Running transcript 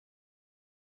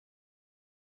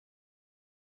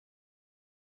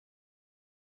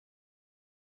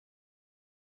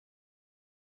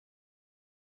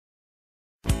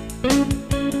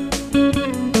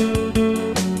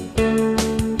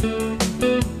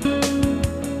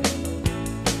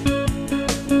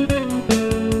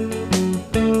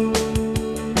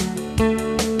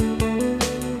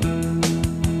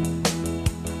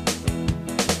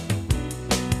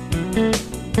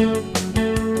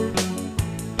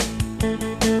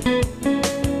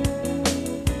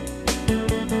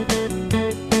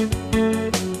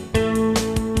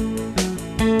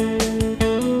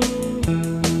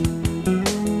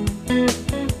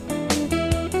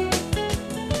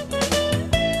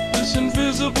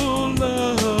Invisible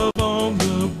love on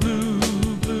the blue,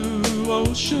 blue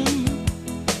ocean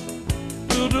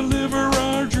will deliver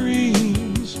our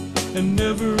dreams and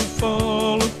never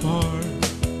fall apart.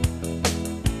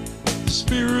 The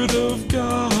Spirit of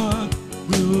God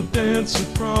will dance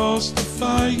across the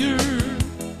fire.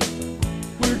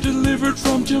 We're delivered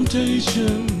from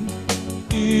temptation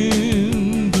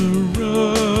in the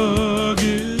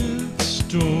rugged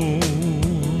storm.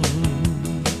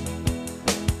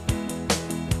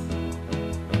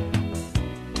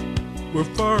 We're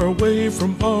far away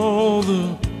from all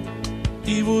the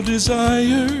evil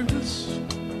desires.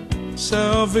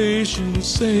 Salvation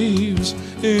saves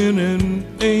in an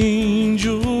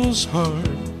angel's heart.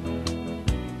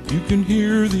 You can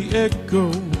hear the echo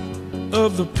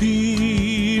of the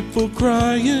people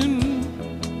crying.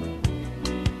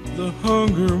 The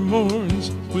hunger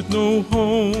mourns with no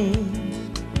home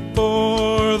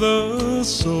for the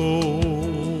soul.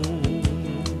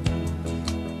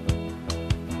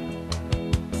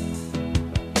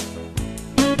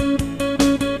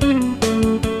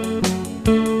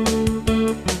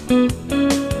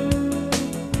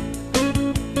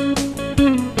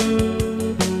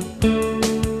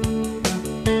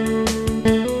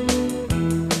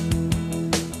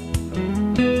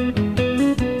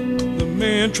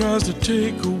 Tries to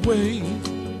take away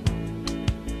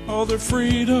all their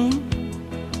freedom.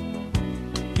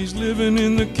 He's living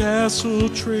in the castle,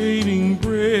 trading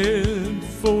bread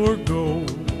for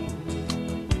gold.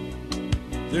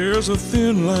 There's a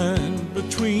thin line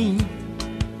between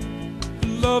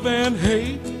love and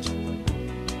hate.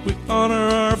 We honor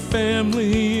our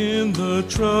family in the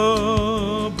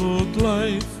troubled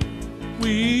life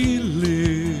we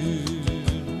live.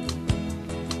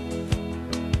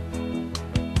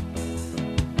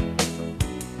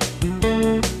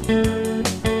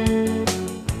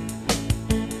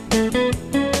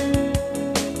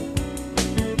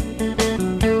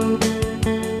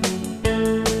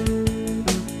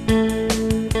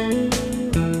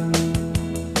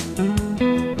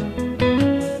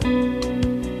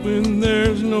 When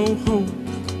there's no hope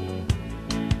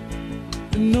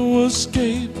and no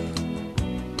escape,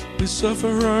 we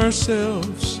suffer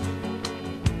ourselves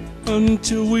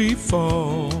until we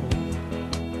fall.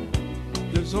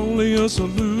 There's only a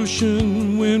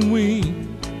solution when we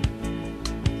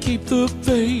keep the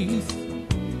faith.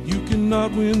 You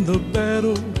cannot win the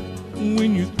battle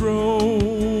when you throw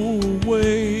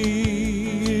away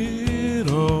it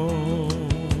all.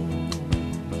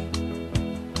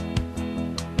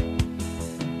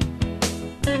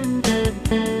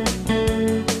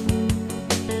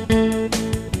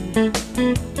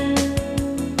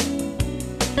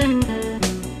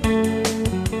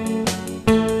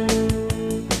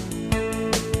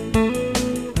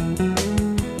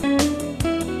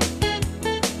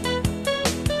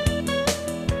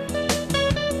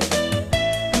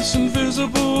 This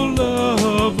invisible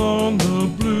love on the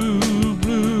blue,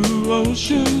 blue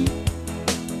ocean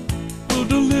will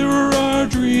deliver our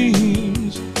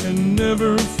dreams and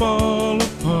never fall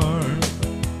apart.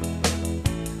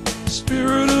 The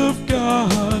Spirit of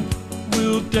God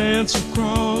will dance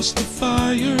across the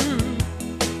fire.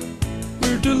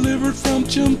 We're delivered from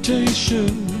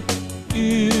temptation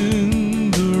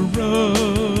in the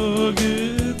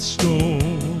rugged storm.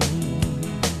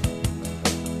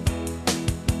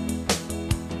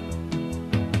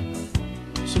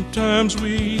 Sometimes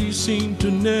we seem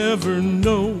to never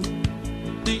know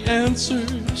the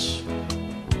answers.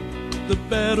 The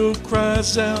battle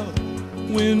cries out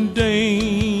when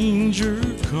danger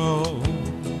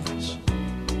calls.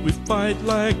 We fight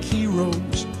like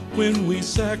heroes when we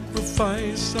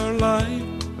sacrifice our life.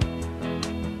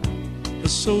 A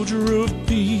soldier of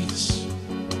peace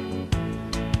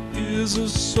is a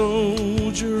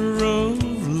soldier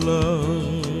of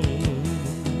love.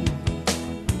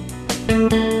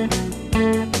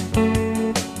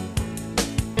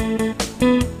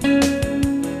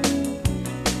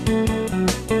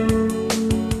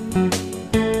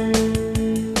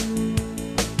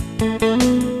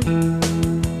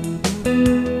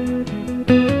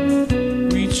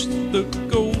 Reach the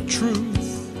gold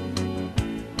truth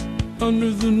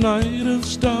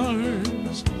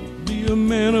a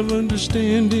man of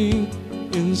understanding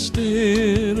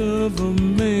instead of a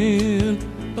man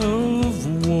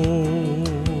of war.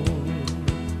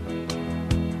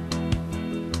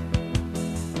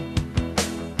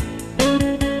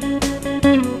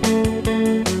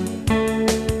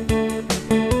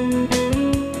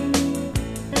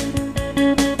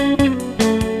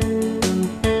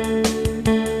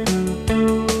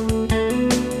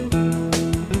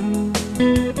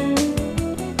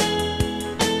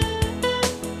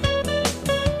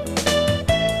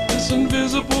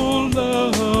 Invisible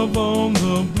love on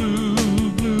the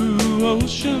blue, blue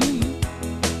ocean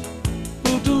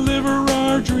will deliver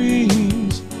our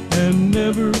dreams and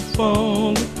never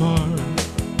fall apart.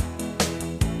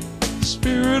 The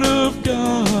Spirit of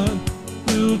God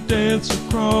will dance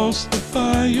across the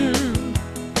fire.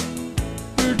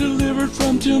 We're delivered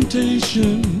from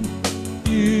temptation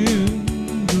in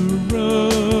the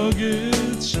rough